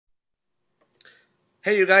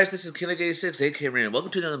Hey you guys, this is Killing86, aka Rain. Welcome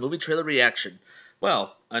to another movie trailer reaction.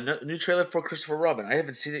 Well, a new trailer for Christopher Robin. I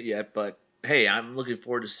haven't seen it yet, but hey, I'm looking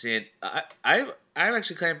forward to seeing. I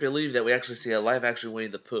actually can't believe that we actually see a live action Winnie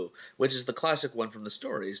the Pooh, which is the classic one from the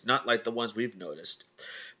stories, not like the ones we've noticed.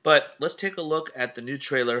 But let's take a look at the new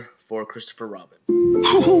trailer for Christopher Robin.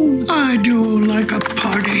 Oh, I do like a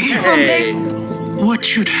party. Hey, What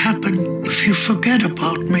should happen if you forget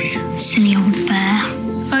about me? Silly old bear.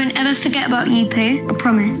 I won't ever forget about you, Pooh. I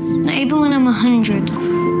promise. Not even when I'm 100. how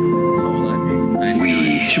will I be?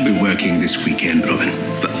 We should be working this weekend, Robin.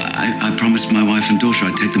 But I promised my wife and daughter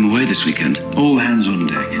I'd take them away this weekend. All hands on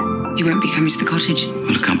deck. You won't be coming to the cottage.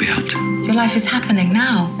 Well, it can't be helped. Your life is happening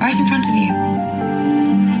now, right in front of you.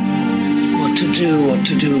 What to do, what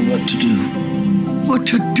to do, what to do. What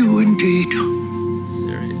to do indeed.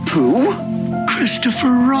 Pooh? Christopher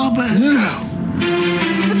Robin. No.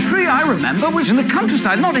 The tree I remember was in the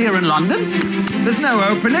countryside, not here in London. There's no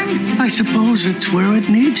opening. I suppose it's where it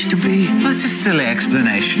needs to be. That's a silly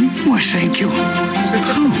explanation. Why, thank you.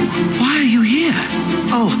 Pooh, why are you here?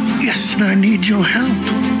 Oh, yes, I need your help.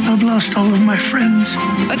 I've lost all of my friends.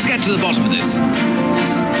 Let's get to the bottom of this.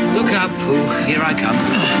 Look up, Pooh. Here I come.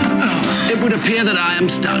 It would appear that I am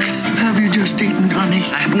stuck. Have you just eaten honey?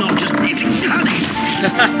 I have not just eaten honey.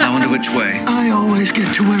 I wonder which way. I always get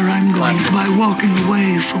to where I'm going by walking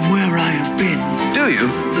away from where I have been. Do you?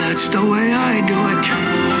 That's the way I do it.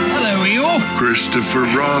 Hello, Eeyore. Christopher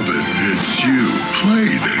Robin, it's you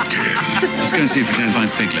playing again. Let's go and see if we can find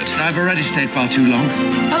Piglet. I've already stayed far too long.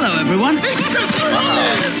 Hello, everyone.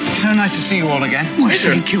 So nice to see you all again. Why,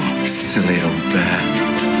 thank you. Silly old bear.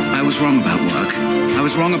 I was wrong about work. I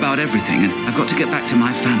was wrong about everything, and I've got to get back to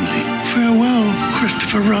my family. Farewell,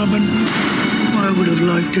 Christopher Robin. I would have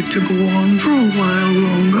liked it to go on for a while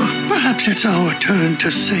longer. Perhaps it's our turn to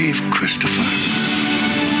save Christopher.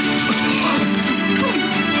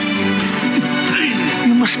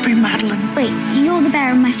 You must be Madeline. Wait, you're the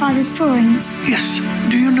bear in my father's drawings. Yes.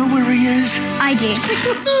 Do you know where he is? I do.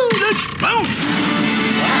 Let's bounce!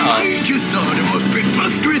 Wow. I just saw the most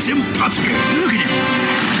preposterous imposter. Look at him.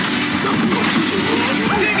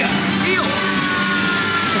 Digger! Eel!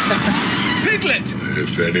 Piglet!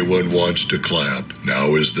 If anyone wants to clap,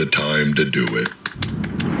 now is the time to do it.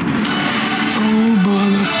 Oh,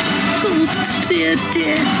 bother. Oh, dear,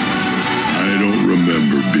 dear. I don't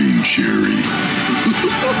remember being cheery.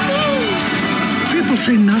 People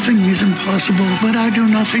say nothing is impossible, but I do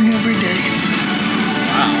nothing every day.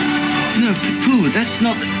 No, Pooh, that's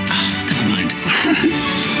not the... Oh, never mind.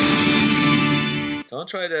 Don't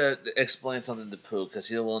try to explain something to Pooh, because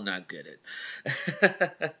he will not get it.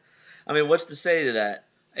 I mean, what's to say to that?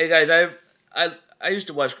 Hey guys, I used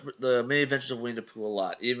to watch the Many Adventures of Winnie the Pooh a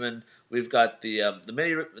lot. Even we've got the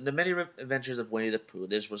many Adventures of Winnie the Pooh.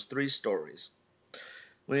 This was 3 stories.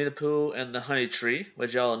 Winnie the Pooh and the Honey Tree,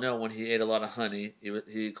 which y'all know when he ate a lot of honey,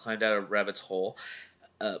 he climbed out of rabbit's hole,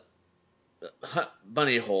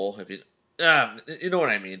 bunny hole. If you know what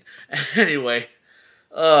I mean. Anyway.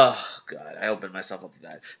 Oh, God, I opened myself up to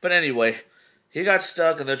that. But anyway, he got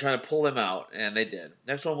stuck, and they're trying to pull him out, and they did.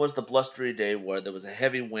 Next one was the blustery day where there was a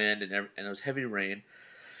heavy wind, and it was heavy rain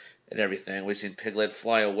and everything. We've seen Piglet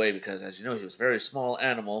fly away because, as you know, he was a very small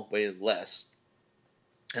animal, weighed less.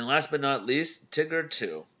 And last but not least, Tigger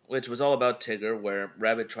 2, which was all about Tigger, where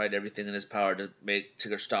Rabbit tried everything in his power to make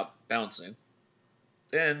Tigger stop bouncing.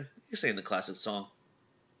 And you're singing the classic song.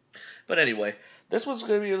 But anyway, this was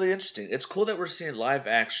going to be really interesting. It's cool that we're seeing live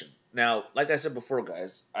action. Now, like I said before,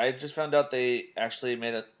 guys, I just found out they actually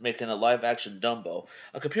making a live action Dumbo,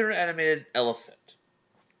 a computer animated elephant.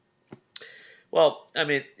 Well, I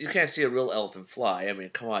mean, you can't see a real elephant fly. I mean,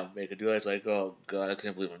 come on, make it do it. It's like, oh God, I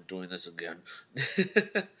can't believe I'm doing this again.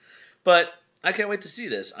 But I can't wait to see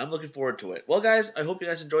this. I'm looking forward to it. Well, guys, I hope you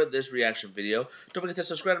guys enjoyed this reaction video. Don't forget to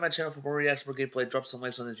subscribe to my channel for more reaction, more gameplay. Drop some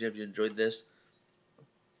likes on this video if you enjoyed this.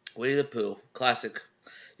 Winnie the Pooh, classic.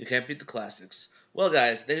 You can't beat the classics. Well,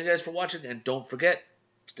 guys, thank you guys for watching, and don't forget,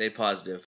 stay positive.